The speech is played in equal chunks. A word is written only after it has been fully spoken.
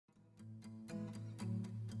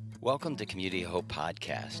Welcome to Community Hope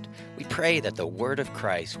Podcast. We pray that the Word of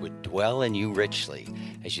Christ would dwell in you richly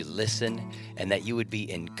as you listen and that you would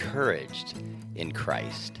be encouraged in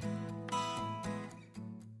Christ.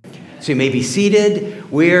 So you may be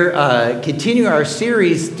seated. We're continuing our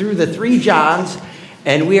series through the three Johns,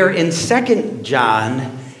 and we are in 2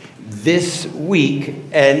 John this week.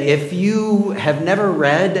 And if you have never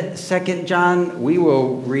read 2 John, we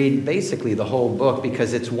will read basically the whole book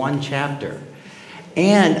because it's one chapter.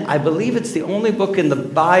 And I believe it's the only book in the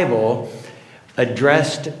Bible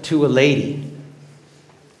addressed to a lady.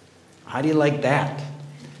 How do you like that,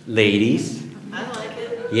 ladies? I like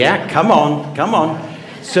it. Yeah, come on.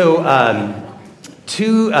 So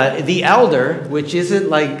to the elder, which isn't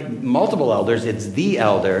like multiple elders, it's the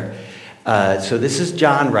elder. So this is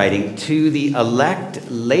John writing, to the elect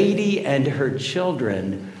lady and her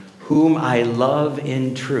children, whom I love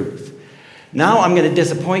in truth. Now I'm going to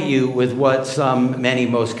disappoint you with what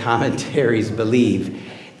most commentaries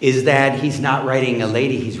believe, is that he's not writing a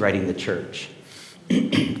lady, he's writing the church.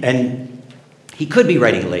 And he could be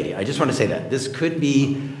writing a lady. I just want to say that. This could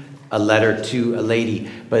be a letter to a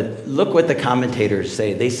lady. But look what the commentators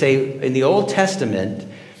say. They say in the Old Testament,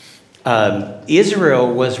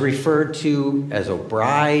 Israel was referred to as a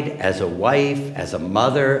bride, as a wife, as a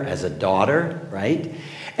mother, as a daughter, right?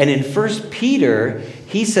 And in 1 Peter,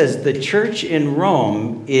 he says the church in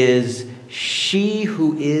Rome is she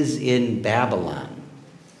who is in Babylon.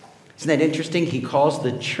 Isn't that interesting? He calls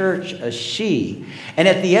the church a she. And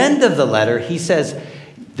at the end of the letter, he says,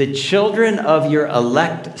 the children of your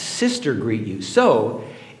elect sister greet you. So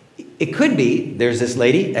it could be there's this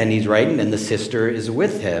lady and he's writing and the sister is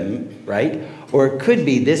with him, right? Or it could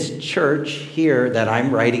be this church here that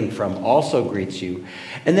I'm writing from also greets you.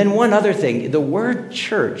 And then one other thing, the word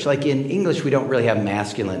church, like in English, we don't really have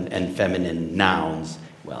masculine and feminine nouns.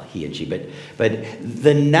 Well, he and she, but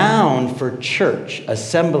the noun for church,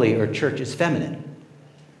 assembly or church is feminine.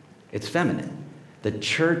 It's feminine. The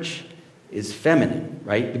church is feminine,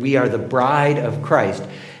 right? We are the bride of Christ.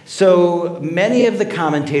 So many of the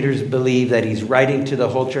commentators believe that he's writing to the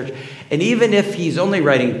whole church. And even if he's only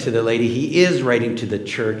writing to the lady, he is writing to the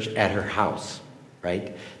church at her house,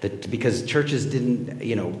 right? Because churches didn't,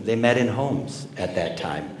 they met in homes at that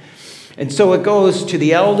time. And so it goes to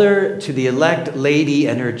the elder, to the elect lady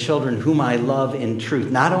and her children, whom I love in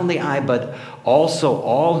truth. Not only I, but also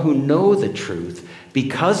all who know the truth,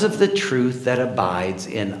 because of the truth that abides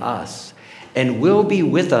in us and will be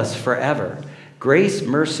with us forever. Grace,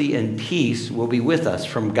 mercy, and peace will be with us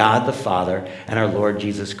from God the Father and our Lord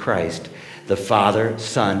Jesus Christ, the Father,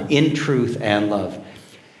 Son, in truth and love.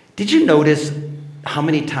 Did you notice how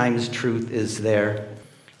many times truth is there?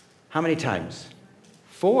 How many times?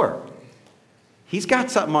 4. He's got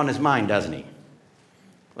something on his mind, doesn't he?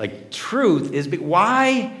 Like truth is big.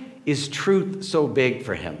 Why is truth so big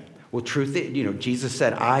for him? Well, truth, Jesus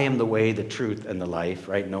said, I am the way, the truth, and the life,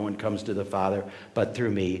 right? No one comes to the Father but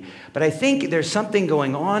through me. But I think there's something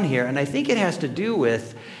going on here, and I think it has to do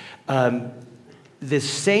with this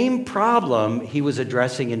same problem he was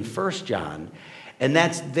addressing in 1 John, and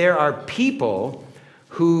that's there are people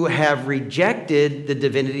who have rejected the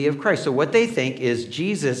divinity of Christ. So what they think is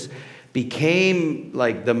Jesus became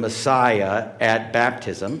like the Messiah at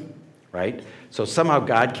baptism, right? So somehow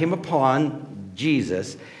God came upon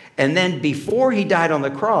Jesus, and then before he died on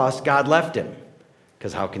the cross, God left him.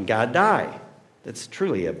 Because how can God die? That's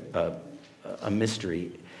truly a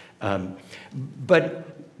mystery.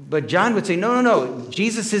 But John would say, no.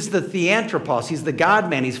 Jesus is the theanthropos. He's the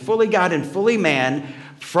God-man. He's fully God and fully man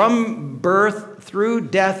from birth through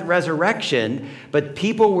death, resurrection. But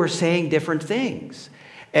people were saying different things.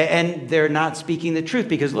 And they're not speaking the truth.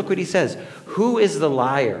 Because look what he says. Who is the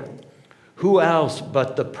liar? Who else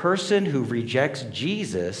but the person who rejects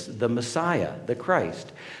Jesus, the Messiah, the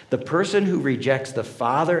Christ? The person who rejects the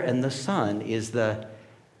Father and the Son is the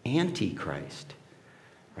Antichrist,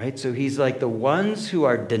 right? So he's like the ones who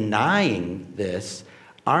are denying this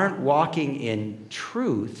aren't walking in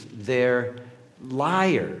truth. They're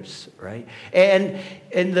liars, right? And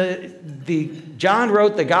the John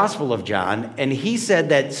wrote the Gospel of John, and he said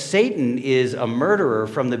that Satan is a murderer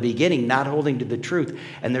from the beginning, not holding to the truth,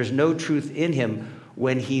 and there's no truth in him.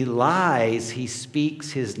 When he lies, he speaks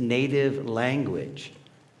his native language.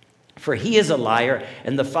 For he is a liar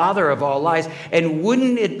and the father of all lies. And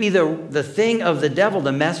wouldn't it be the thing of the devil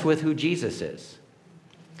to mess with who Jesus is?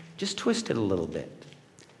 Just twist it a little bit.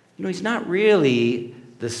 He's not really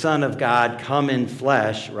the Son of God come in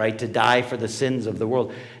flesh, right, to die for the sins of the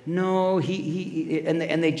world. No,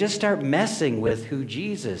 and they just start messing with who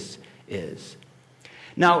Jesus is.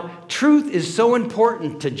 Now, truth is so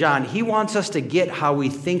important to John. He wants us to get how we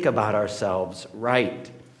think about ourselves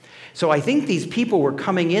right. So I think these people were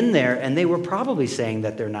coming in there, and they were probably saying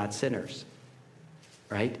that they're not sinners,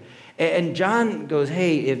 right? And John goes,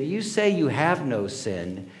 hey, if you say you have no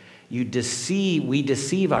sin, we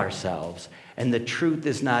deceive ourselves, and the truth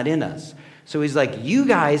is not in us. So he's like, you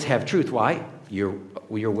guys have truth. Why? You're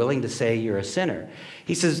willing to say you're a sinner.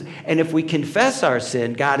 He says, and if we confess our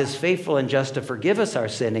sin, God is faithful and just to forgive us our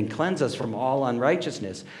sin and cleanse us from all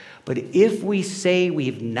unrighteousness. But if we say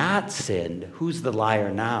we've not sinned, who's the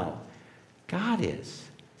liar now? God is.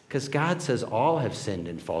 Because God says all have sinned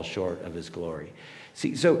and fall short of his glory.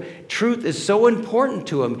 See, so truth is so important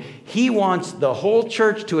to him. He wants the whole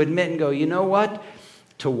church to admit and go, you know what?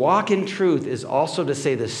 To walk in truth is also to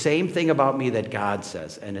say the same thing about me that God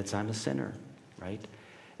says, and it's I'm a sinner, right?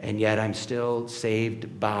 And yet I'm still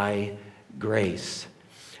saved by grace.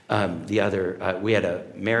 We had a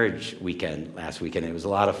marriage weekend last weekend. It was a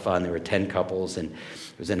lot of fun. There were 10 couples, and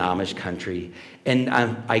it was in Amish country. And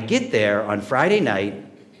I get there on Friday night,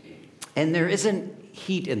 and there isn't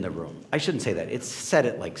heat in the room. I shouldn't say that. It's set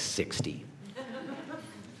at like 60.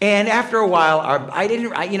 And after a while,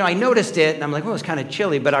 I noticed it, and I'm like, well, it's kind of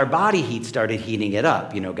chilly, but our body heat started heating it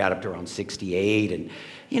up. Got up to around 68, and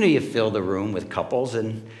you fill the room with couples,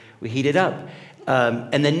 and we heat it up.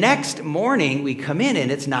 And the next morning, we come in,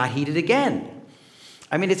 and it's not heated again.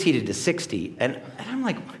 I mean, it's heated to 60, and I'm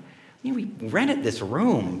like, we rented this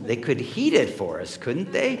room. They could heat it for us,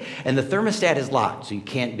 couldn't they? And the thermostat is locked, so you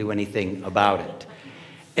can't do anything about it.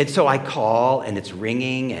 And so I call, and it's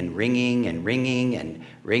ringing and ringing and ringing and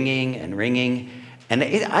ringing and ringing. And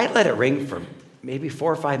I let it ring for maybe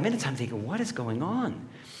 4 or 5 minutes. I'm thinking, what is going on?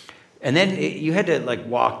 And then you had to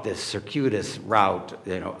walk this circuitous route,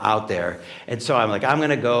 out there. And so I'm like, I'm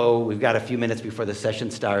going to go. We've got a few minutes before the session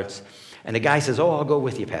starts. And the guy says, I'll go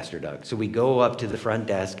with you, Pastor Doug. So we go up to the front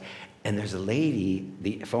desk, and there's a lady,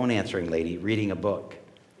 the phone answering lady, reading a book.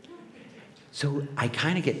 So I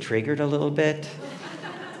kind of get triggered a little bit.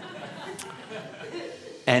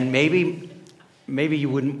 And maybe you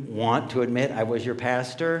wouldn't want to admit I was your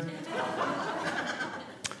pastor.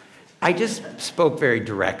 I just spoke very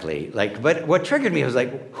directly. But what triggered me was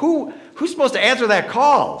who's supposed to answer that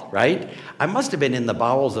call, right? I must have been in the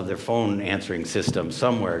bowels of their phone answering system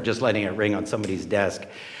somewhere, just letting it ring on somebody's desk.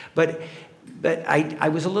 But I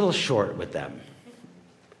was a little short with them.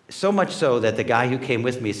 So much so that the guy who came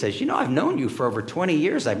with me says, I've known you for over 20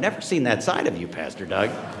 years. I've never seen that side of you, Pastor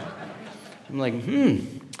Doug. I'm like,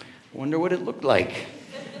 wonder what it looked like.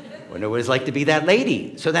 Wonder what it's like to be that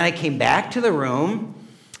lady. So then I came back to the room,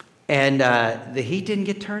 and the heat didn't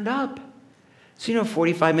get turned up. So,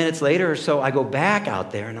 45 minutes later or so, I go back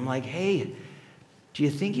out there, and I'm like, hey, do you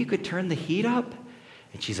think you could turn the heat up?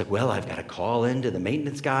 And she's like, well, I've got to call in to the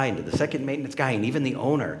maintenance guy and to the second maintenance guy and even the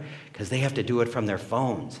owner, because they have to do it from their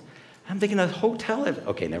phones. I'm thinking a hotel.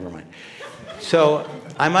 Okay, never mind. So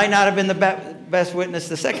I might not have been the best witness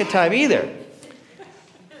the second time either.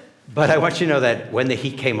 But I want you to know that when the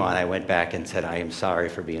heat came on, I went back and said, I am sorry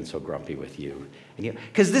for being so grumpy with you.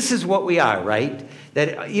 Because this is what we are, right?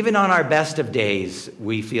 That even on our best of days,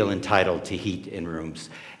 we feel entitled to heat in rooms.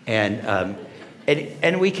 And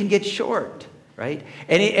we can get short, right?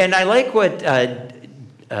 And I like what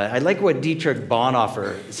Dietrich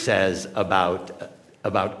Bonhoeffer says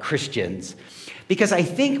about Christians, because I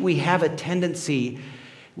think we have a tendency,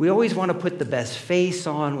 we always want to put the best face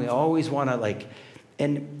on, we always want to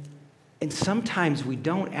and sometimes we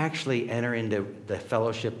don't actually enter into the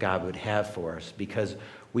fellowship God would have for us because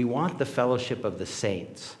we want the fellowship of the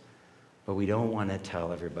saints, but we don't want to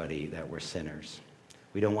tell everybody that we're sinners.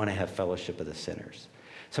 We don't want to have fellowship of the sinners.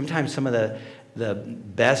 Sometimes some of the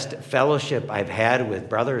best fellowship I've had with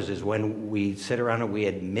brothers is when we sit around and we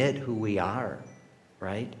admit who we are,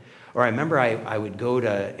 right? Or I remember I would go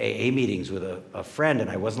to AA meetings with a friend, and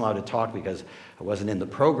I wasn't allowed to talk because I wasn't in the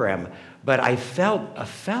program, but I felt a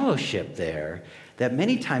fellowship there that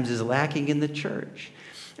many times is lacking in the church.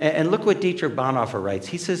 And look what Dietrich Bonhoeffer writes.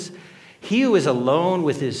 He says, he who is alone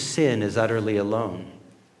with his sin is utterly alone.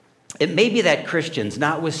 It may be that Christians,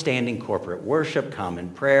 notwithstanding corporate worship,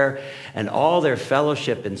 common prayer, and all their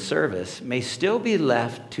fellowship and service, may still be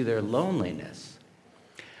left to their loneliness.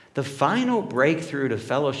 The final breakthrough to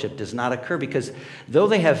fellowship does not occur because though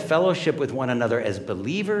they have fellowship with one another as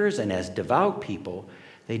believers and as devout people,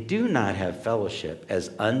 they do not have fellowship as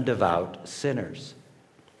undevout sinners.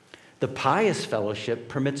 The pious fellowship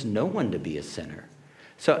permits no one to be a sinner.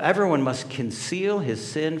 So everyone must conceal his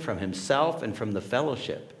sin from himself and from the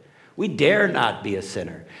fellowship. We dare not be a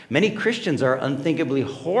sinner. Many Christians are unthinkably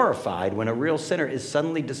horrified when a real sinner is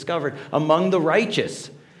suddenly discovered among the righteous.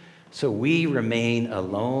 So we remain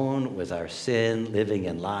alone with our sin, living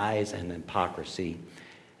in lies and hypocrisy.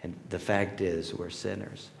 And the fact is, we're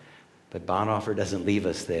sinners. But Bonhoeffer doesn't leave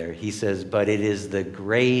us there. He says, but it is the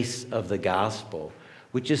grace of the gospel,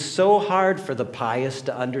 which is so hard for the pious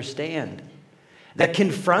to understand, that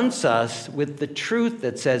confronts us with the truth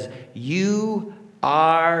that says, you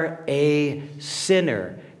are a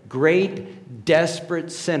sinner, great,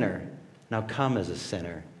 desperate sinner. Now come as a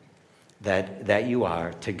sinner that you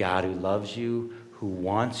are to God who loves you, who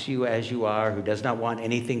wants you as you are, who does not want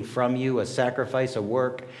anything from you, a sacrifice, a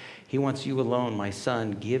work. He wants you alone. My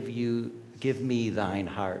son, give me thine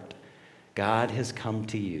heart. God has come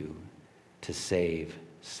to you to save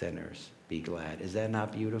sinners. Be glad. Is that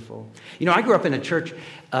not beautiful? You know, I grew up in a church,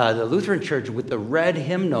 the Lutheran church, with the red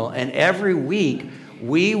hymnal, and every week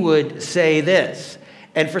we would say this.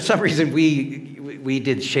 And for some reason, we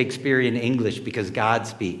did Shakespearean English because God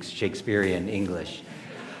speaks Shakespearean English.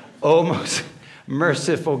 Oh, most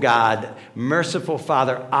merciful God, merciful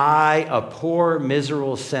Father, I, a poor,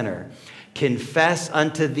 miserable sinner, confess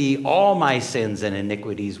unto thee all my sins and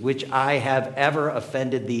iniquities, which I have ever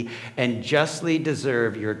offended thee, and justly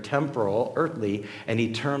deserve your temporal, earthly, and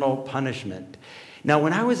eternal punishment. Now,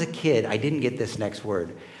 when I was a kid, I didn't get this next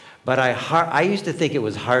word, but I used to think it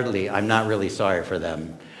was heartily, I'm not really sorry for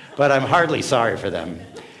them, but I'm hardly sorry for them,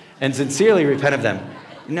 and sincerely repent of them.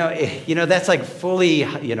 That's like fully,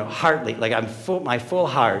 heartly, like my full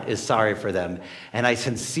heart is sorry for them, and I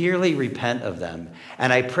sincerely repent of them.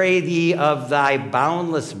 And I pray thee of thy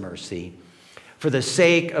boundless mercy, for the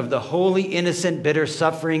sake of the holy, innocent, bitter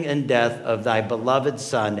suffering and death of thy beloved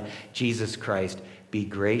Son, Jesus Christ, be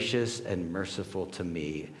gracious and merciful to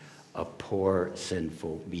me, a poor,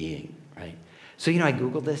 sinful being, right? So, I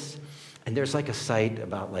Googled this, and there's like a site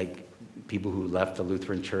about like people who left the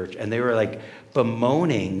Lutheran church, and they were like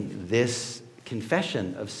bemoaning this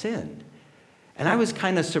confession of sin. And I was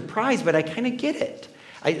kind of surprised, but I kind of get it.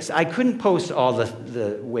 I couldn't post all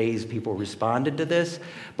the ways people responded to this,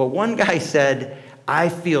 but one guy said, I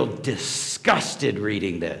feel disgusted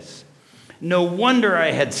reading this. No wonder I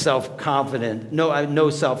had no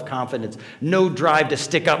self-confidence, no drive to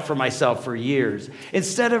stick up for myself for years.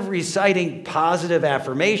 Instead of reciting positive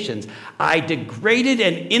affirmations, I degraded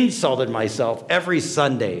and insulted myself every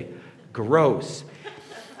Sunday. Gross.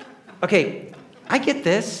 Okay, I get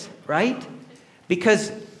this, right?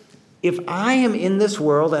 Because if I am in this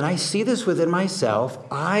world and I see this within myself,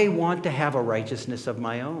 I want to have a righteousness of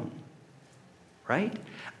my own, right?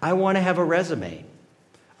 I want to have a resume.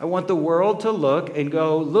 I want the world to look and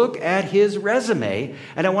go, look at his resume,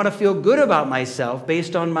 and I want to feel good about myself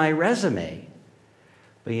based on my resume.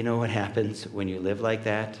 But you know what happens when you live like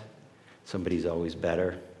that? Somebody's always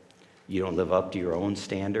better. You don't live up to your own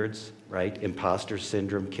standards, right? Imposter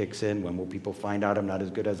syndrome kicks in. When will people find out I'm not as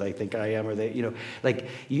good as I think I am? Or you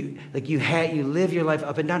live your life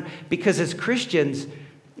up and down. Because as Christians,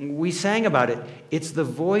 we sang about it. It's the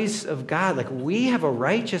voice of God. Like we have a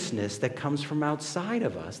righteousness that comes from outside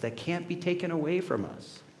of us that can't be taken away from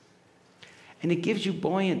us. And it gives you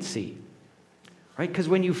buoyancy, right? Because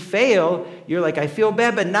when you fail, you're like, I feel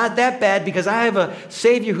bad, but not that bad because I have a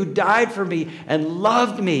Savior who died for me and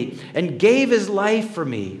loved me and gave his life for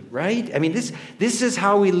me, right? I mean, this is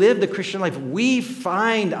how we live the Christian life. We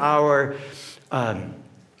find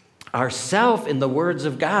ourself in the words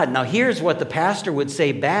of God. Now, here's what the pastor would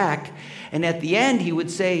say back. And at the end, he would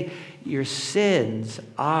say, your sins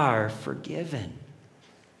are forgiven.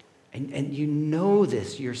 And you know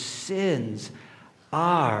this. Your sins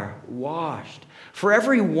are washed. For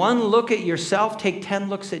every one look at yourself, take 10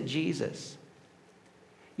 looks at Jesus.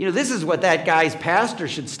 This is what that guy's pastor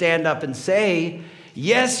should stand up and say.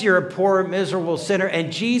 Yes, you're a poor, miserable sinner,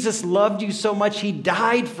 and Jesus loved you so much, he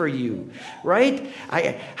died for you, right?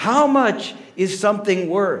 How much is something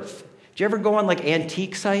worth? Do you ever go on like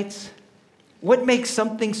antique sites? What makes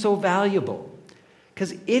something so valuable?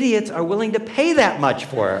 Because idiots are willing to pay that much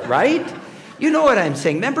for it, right? You know what I'm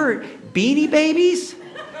saying. Remember Beanie Babies?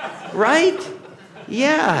 Right?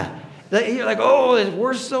 Yeah. You're like, oh, it's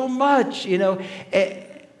worth so much, And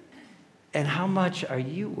how much are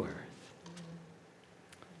you worth?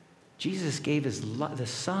 Jesus gave the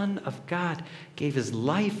Son of God gave his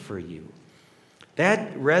life for you.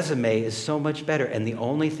 That resume is so much better, and the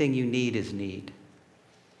only thing you need is need.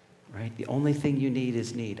 Right? The only thing you need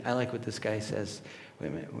is need. I like what this guy says. Wait a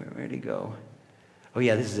minute, where'd he go? Oh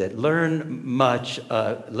yeah, this is it. Learn much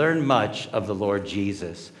of the Lord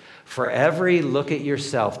Jesus. For every look at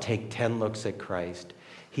yourself, take 10 looks at Christ.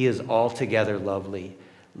 He is altogether lovely.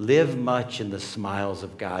 Live much in the smiles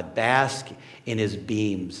of God. Bask in his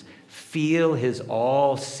beams. Feel his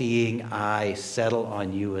all-seeing eye settle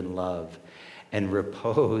on you in love. And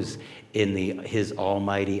repose in his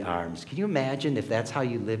almighty arms. Can you imagine if that's how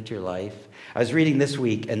you lived your life? I was reading this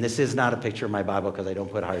week, and this is not a picture of my Bible because I don't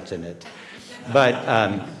put hearts in it. But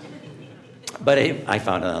I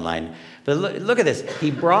found it online. But look at this. He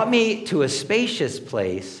brought me to a spacious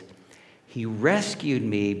place. He rescued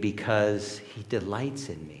me because he delights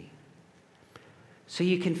in me. So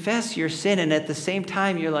you confess your sin, and at the same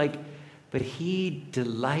time, you're like, but he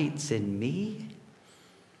delights in me?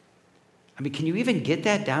 I mean, can you even get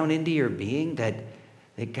that down into your being, that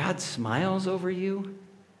God smiles over you?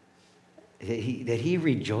 That he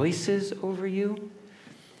rejoices over you?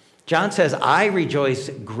 John says, I rejoice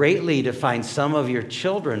greatly to find some of your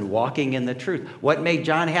children walking in the truth. What made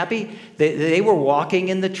John happy? They were walking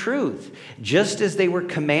in the truth, just as they were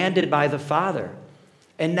commanded by the Father.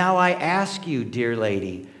 And now I ask you, dear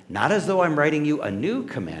lady, not as though I'm writing you a new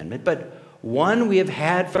commandment, but one we have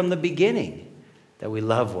had from the beginning, that we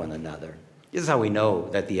love one another. This is how we know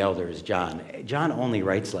that the elder is John. John only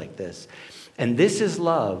writes like this. And this is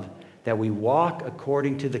love, that we walk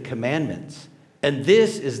according to the commandments. And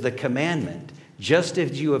this is the commandment, just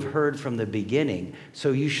as you have heard from the beginning,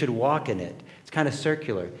 so you should walk in it. It's kind of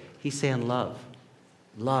circular. He's saying love,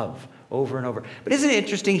 over and over. But isn't it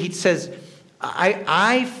interesting? He says,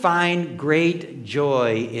 I find great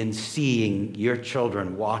joy in seeing your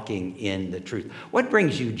children walking in the truth. What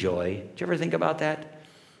brings you joy? Do you ever think about that?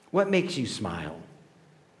 What makes you smile?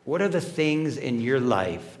 What are the things in your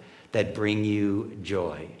life that bring you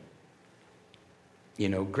joy? You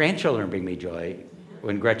know, grandchildren bring me joy.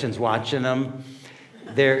 When Gretchen's watching them,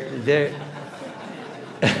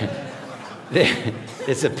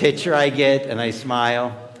 it's a picture I get and I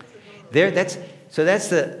smile.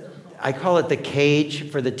 I call it the cage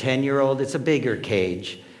for the 10-year-old. It's a bigger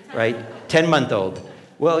cage, right? 10-month-old.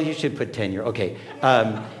 Well, you should put 10-year-old. Okay.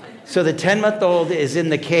 So the 10-month-old is in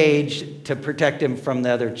the cage to protect him from the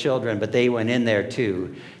other children, but they went in there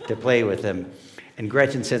too to play with him. And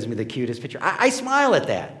Gretchen sends me the cutest picture. I smile at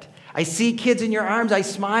that. I see kids in your arms. I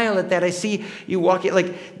smile at that. I see you walking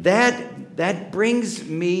like that. That brings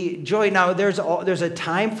me joy. Now, there's a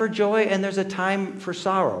time for joy and there's a time for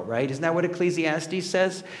sorrow, right? Isn't that what Ecclesiastes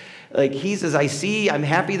says? Like he says, I'm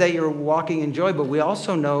happy that you're walking in joy, but we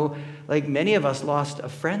also know, like many of us lost a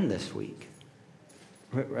friend this week,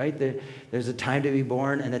 right? There's a time to be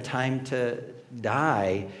born and a time to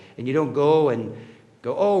die, and you don't go and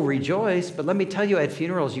go, oh, rejoice. But let me tell you, at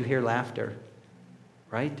funerals, you hear laughter,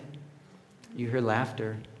 right? You hear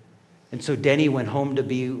laughter. And so Denny went home to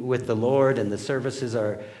be with the Lord, and the services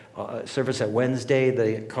are service at Wednesday,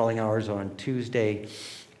 the calling hours are on Tuesday.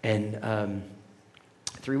 And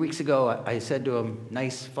 3 weeks ago, I said to him,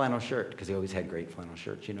 nice flannel shirt, because he always had great flannel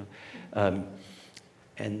shirts, you know.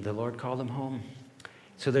 And the Lord called him home.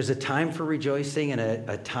 So there's a time for rejoicing and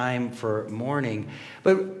a time for mourning.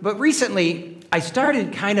 But recently, I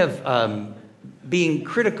started kind of being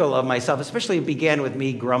critical of myself, especially it began with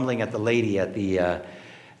me grumbling at the lady at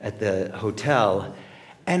the hotel.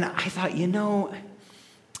 And I thought, you know,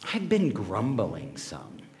 I've been grumbling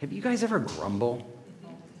some. Have you guys ever grumble?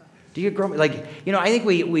 Do you grumble? Like, you know, I think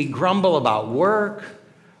we grumble about work,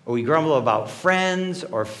 or we grumble about friends,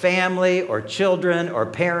 or family, or children, or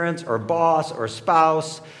parents, or boss, or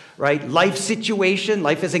spouse, right? Life situation.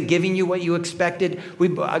 Life isn't giving you what you expected.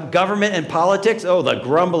 Government and politics. Oh, the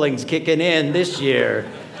grumbling's kicking in this year.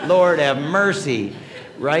 Lord have mercy,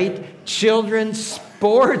 right? Children,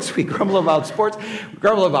 sports. We grumble about sports. We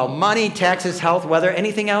grumble about money, taxes, health, weather.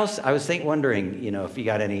 Anything else? I was wondering, you know, if you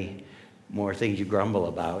got any more things you grumble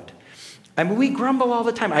about. I mean, we grumble all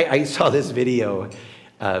the time. I saw this video,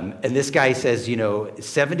 and this guy says, you know,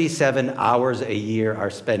 77 hours a year are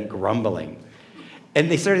spent grumbling. And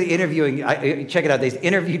they started interviewing, check it out, they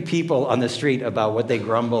interviewed people on the street about what they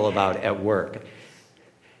grumble about at work.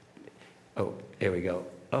 Oh, here we go.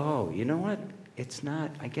 Oh, you know what? It's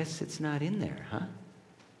not, I guess it's not in there, huh?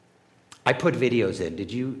 I put videos in. Did?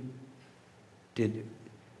 We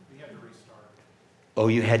had to restart. Oh,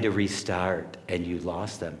 you had to restart, and you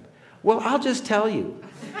lost them. Well, I'll just tell you.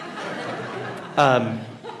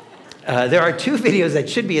 There are 2 videos that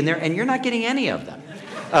should be in there, and you're not getting any of them.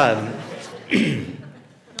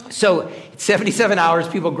 So 77 hours,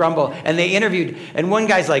 people grumble, and they interviewed, and one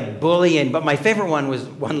guy's like bullying, but my favorite one was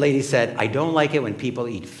one lady said, I don't like it when people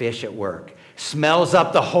eat fish at work. Smells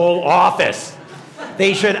up the whole office.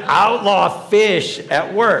 They should outlaw fish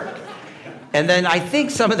at work. And then I think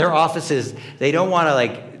some of their offices, they don't want to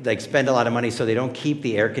like spend a lot of money, so they don't keep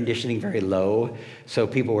the air conditioning very low. So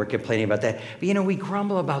people were complaining about that. But we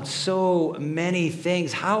grumble about so many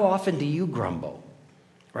things. How often do you grumble?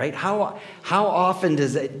 Right? How often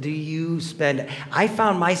do you spend? I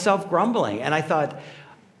found myself grumbling, and I thought,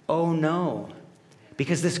 oh no.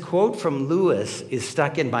 Because this quote from Lewis is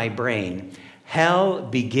stuck in my brain. Hell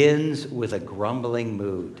begins with a grumbling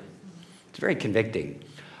mood. It's very convicting.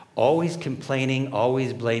 Always complaining,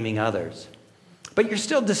 always blaming others. But you're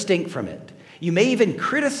still distinct from it. You may even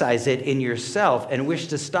criticize it in yourself and wish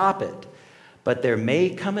to stop it. But there may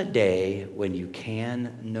come a day when you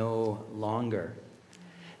can no longer.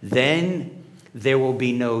 Then there will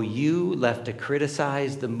be no you left to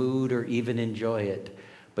criticize the mood or even enjoy it,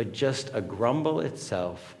 but just a grumble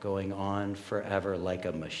itself going on forever like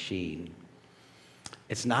a machine.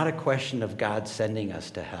 It's not a question of God sending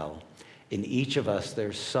us to hell. In each of us,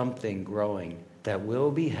 there's something growing that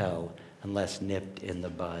will be hell unless nipped in the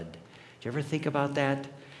bud. Do you ever think about that?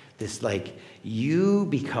 This like, you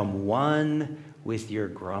become one with your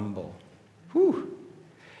grumble. Whew.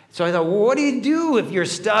 So I thought, well, what do you do if you're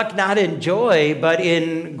stuck not in joy, but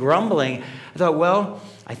in grumbling? I thought, well,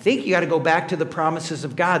 I think you got to go back to the promises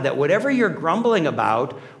of God, that whatever you're grumbling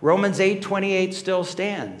about, Romans 8:28 still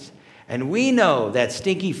stands. And we know that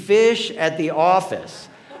stinky fish at the office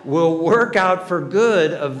will work out for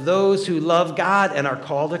good of those who love God and are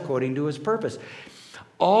called according to his purpose.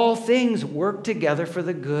 All things work together for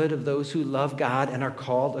the good of those who love God and are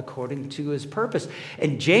called according to his purpose.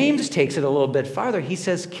 And James takes it a little bit farther. He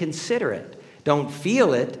says, consider it. Don't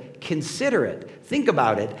feel it, consider it. Think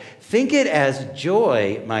about it. Think it as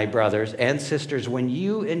joy, my brothers and sisters, when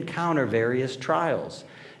you encounter various trials,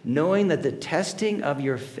 knowing that the testing of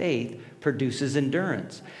your faith produces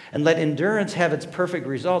endurance. And let endurance have its perfect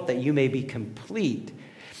result, that you may be complete,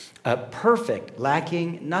 perfect,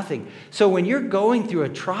 lacking nothing. So when you're going through a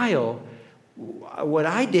trial, what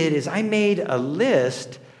I did is I made a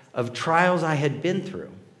list of trials I had been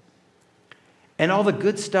through and all the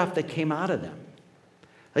good stuff that came out of them.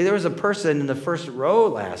 Like there was a person in the first row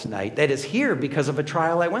last night that is here because of a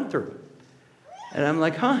trial I went through. And I'm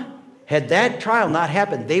like, had that trial not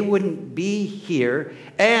happened, they wouldn't be here.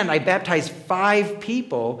 And I baptized 5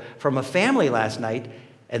 people from a family last night,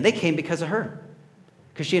 and they came because of her,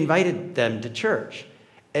 because she invited them to church.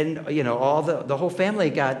 And, all the whole family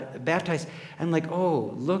got baptized. I'm like,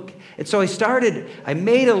 oh, look. And so I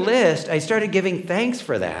made a list. I started giving thanks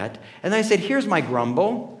for that. And I said, here's my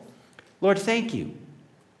grumble. Lord, thank you.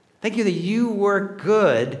 Thank you that you work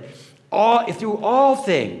good through all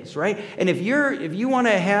things, right? And if you want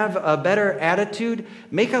to have a better attitude,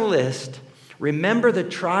 make a list. Remember the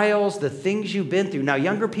trials, the things you've been through. Now,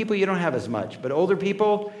 younger people, you don't have as much, but older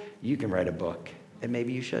people, you can write a book, and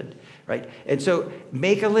maybe you should, right? And so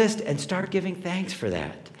make a list and start giving thanks for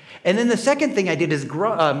that. And then the second thing I did is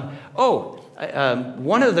one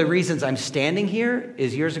of the reasons I'm standing here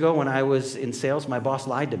is years ago when I was in sales, my boss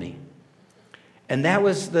lied to me. And that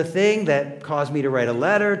was the thing that caused me to write a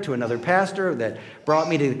letter to another pastor that brought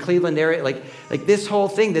me to the Cleveland area. Like this whole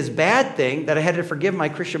thing, this bad thing that I had to forgive my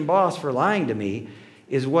Christian boss for lying to me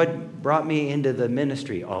is what brought me into the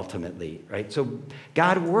ministry ultimately, right? So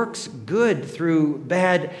God works good through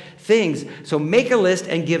bad things. So make a list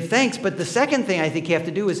and give thanks. But the second thing I think you have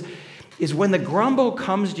to do is when the grumble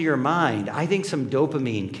comes to your mind, I think some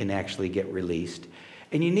dopamine can actually get released.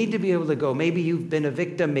 And you need to be able to go, maybe you've been a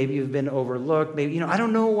victim, maybe you've been overlooked, maybe, I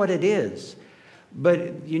don't know what it is,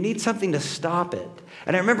 but you need something to stop it.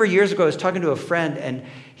 And I remember years ago, I was talking to a friend, and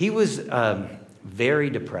he was very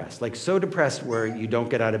depressed, like so depressed where you don't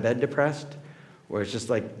get out of bed depressed, where it's just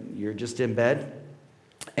like you're just in bed.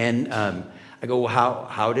 And I go, well,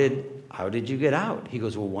 how did you get out? He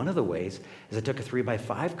goes, well, one of the ways is I took a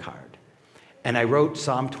 3x5 card. And I wrote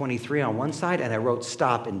Psalm 23 on one side, and I wrote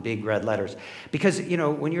stop in big red letters. Because,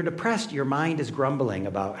 when you're depressed, your mind is grumbling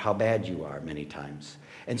about how bad you are many times.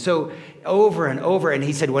 And so over and over, and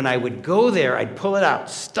he said, when I would go there, I'd pull it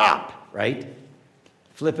out, stop, right?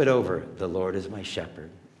 Flip it over. The Lord is my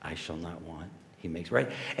shepherd. I shall not want. He makes,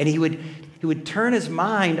 right? And he would turn his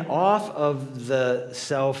mind off of the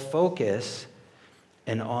self-focus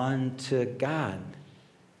and on to God.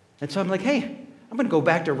 And so I'm like, hey, I'm going to go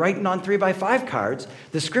back to writing on 3x5 cards,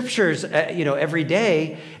 the scriptures, every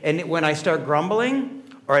day. And when I start grumbling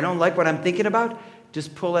or I don't like what I'm thinking about,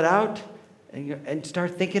 just pull it out and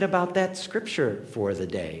start thinking about that scripture for the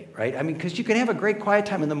day, right? I mean, because you can have a great quiet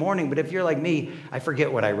time in the morning, but if you're like me, I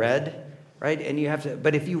forget what I read, right? And you have to,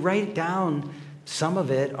 but if you write down some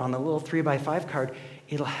of it on a little 3x5 card,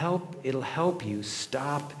 it'll help you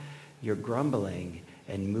stop your grumbling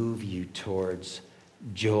and move you towards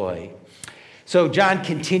joy. So John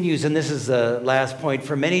continues, and this is the last point.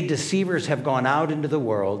 For many deceivers have gone out into the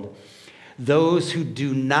world, those who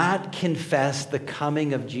do not confess the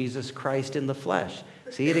coming of Jesus Christ in the flesh.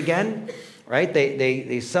 See it again? Right?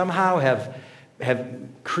 They somehow have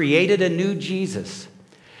created a new Jesus.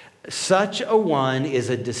 Such a one is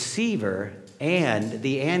a deceiver and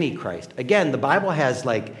the Antichrist. Again, the Bible has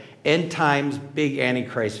like end times big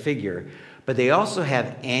Antichrist figure, but they also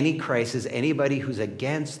have Antichrist as anybody who's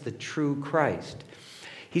against the true Christ.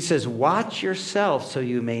 He says, watch yourself so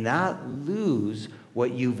you may not lose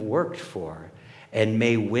what you've worked for and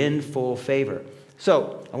may win full favor.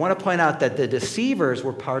 So I want to point out that the deceivers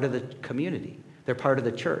were part of the community. They're part of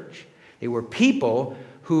the church. They were people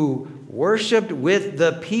who worshiped with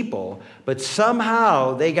the people, but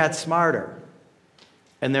somehow they got smarter.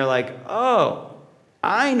 And they're like, oh,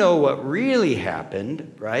 I know what really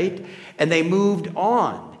happened, right? And they moved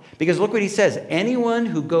on. Because look what he says, anyone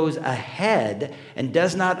who goes ahead and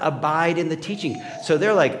does not abide in the teaching. So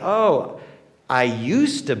they're like, oh, I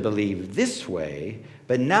used to believe this way,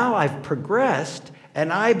 but now I've progressed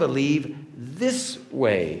and I believe this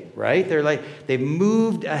way, right? They're like, they've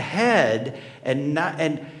moved ahead and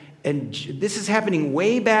this is happening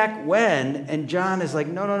way back when, and John is like,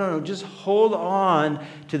 no, just hold on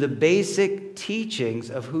to the basic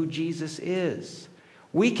teachings of who Jesus is.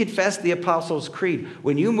 We confess the Apostles' Creed.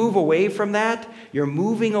 When you move away from that, you're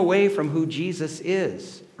moving away from who Jesus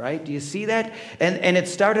is, right? Do you see that? And it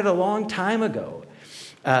started a long time ago.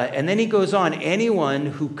 And then he goes on, anyone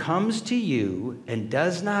who comes to you and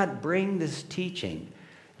does not bring this teaching,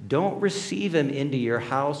 don't receive him into your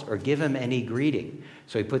house or give him any greeting.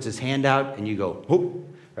 So he puts his hand out and you go, whoop,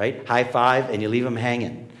 right? High five, and you leave him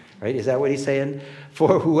hanging, right? Is that what he's saying?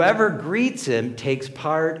 For whoever greets him takes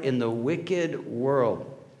part in the wicked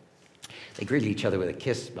world. They greeted each other with a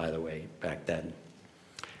kiss, by the way, back then.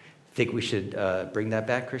 Think we should bring that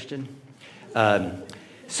back, Christian?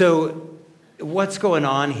 So what's going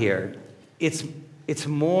on here? It's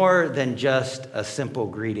more than just a simple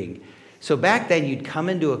greeting. So back then, you'd come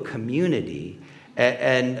into a community,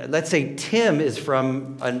 and let's say Tim is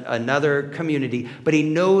from another community, but he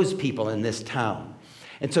knows people in this town.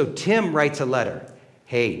 And so Tim writes a letter.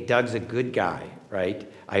 Hey, Doug's a good guy, right?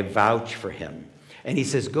 I vouch for him. And he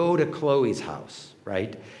says, go to Chloe's house,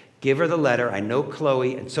 right? Give her the letter. I know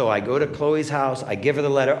Chloe. And so I go to Chloe's house. I give her the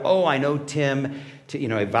letter. Oh, I know Tim.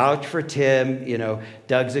 I vouch for Tim.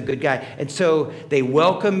 Doug's a good guy. And so they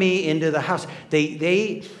welcome me into the house.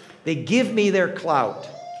 They give me their clout.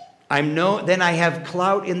 Then I have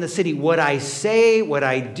clout in the city. What I say, what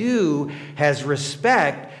I do has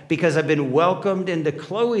respect because I've been welcomed into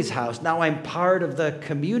Chloe's house. Now I'm part of the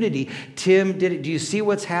community. Tim did it. Do you see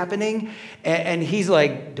what's happening? And he's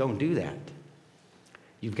like, don't do that.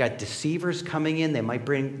 You've got deceivers coming in. They might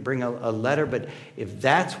bring a letter, but if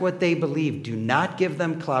that's what they believe, do not give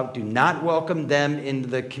them clout. Do not welcome them into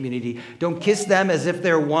the community. Don't kiss them as if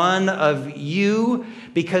they're one of you,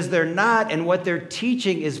 because they're not, and what they're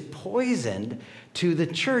teaching is poisoned to the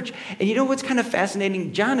church. And you know what's kind of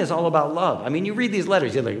fascinating? John is all about love. I mean, you read these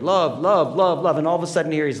letters, you're like, love, love, love, love, and all of a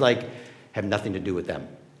sudden here he's like, have nothing to do with them.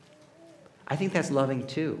 I think that's loving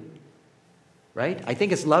too. Right? I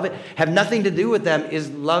think it's loving. Have nothing to do with them is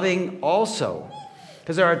loving also.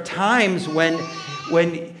 Because there are times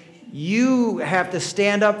when you have to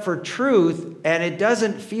stand up for truth and it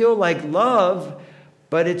doesn't feel like love,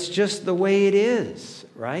 but it's just the way it is,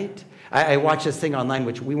 right? I watched this thing online,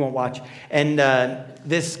 which we won't watch, and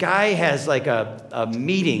this guy has like a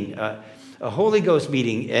meeting, a Holy Ghost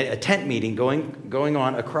meeting, a tent meeting going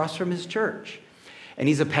on across from his church. And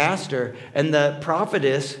he's a pastor, and the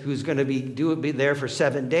prophetess, who's going to be there for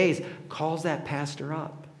 7 days, calls that pastor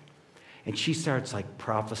up. And she starts like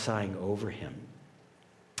prophesying over him.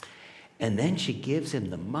 And then she gives him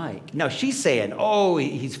the mic. Now she's saying, oh,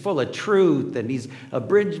 he's full of truth, and he's a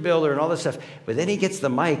bridge builder and all this stuff. But then he gets the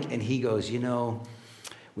mic, and he goes,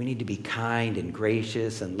 we need to be kind and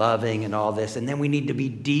gracious and loving and all this. And then we need to be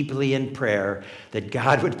deeply in prayer that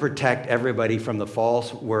God would protect everybody from the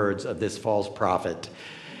false words of this false prophet.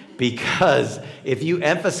 Because if you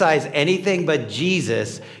emphasize anything but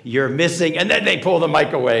Jesus, you're missing. And then they pull the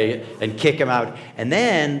mic away and kick him out. And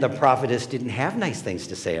then the prophetess didn't have nice things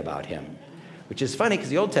to say about him, which is funny because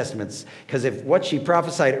the Old Testament's, because if what she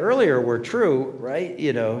prophesied earlier were true, right?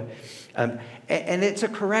 And it's a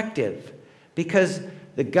corrective because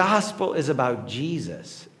the gospel is about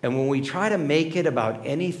Jesus. And when we try to make it about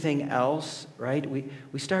anything else, right, we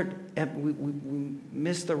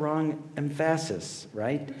miss the wrong emphasis,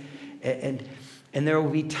 right? And And there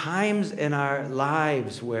will be times in our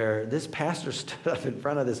lives where this pastor stood up in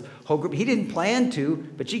front of this whole group. He didn't plan to,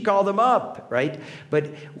 but she called him up, right? But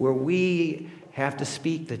where we have to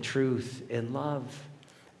speak the truth in love.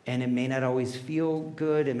 And it may not always feel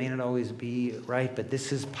good, it may not always be right, but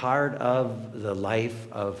this is part of the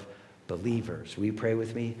life of believers. Will you pray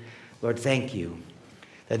with me? Lord, thank you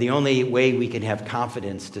that the only way we can have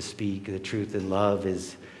confidence to speak the truth in love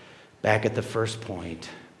is back at the first point,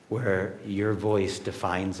 where your voice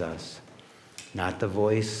defines us. Not the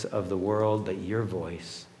voice of the world, but your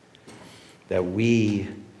voice. That we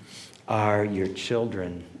are your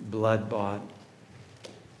children, blood-bought.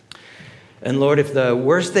 And Lord, if the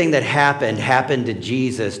worst thing that happened to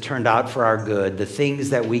Jesus, turned out for our good, the things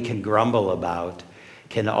that we can grumble about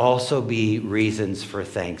can also be reasons for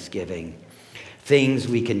thanksgiving. Things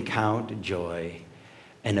we can count joy.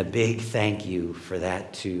 And a big thank you for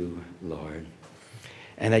that too, Lord.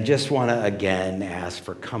 And I just want to again ask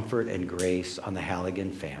for comfort and grace on the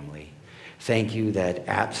Halligan family. Thank you that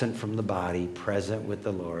absent from the body, present with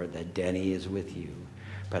the Lord, that Denny is with you.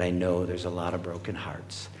 But I know there's a lot of broken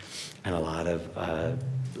hearts, and a lot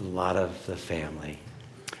of the family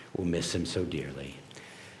will miss him so dearly.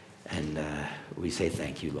 And we say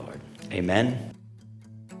thank you, Lord. Amen.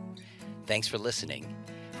 Thanks for listening.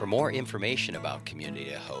 For more information about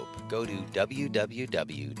Community of Hope, go to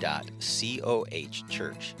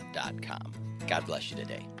www.cohchurch.com. God bless you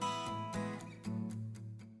today.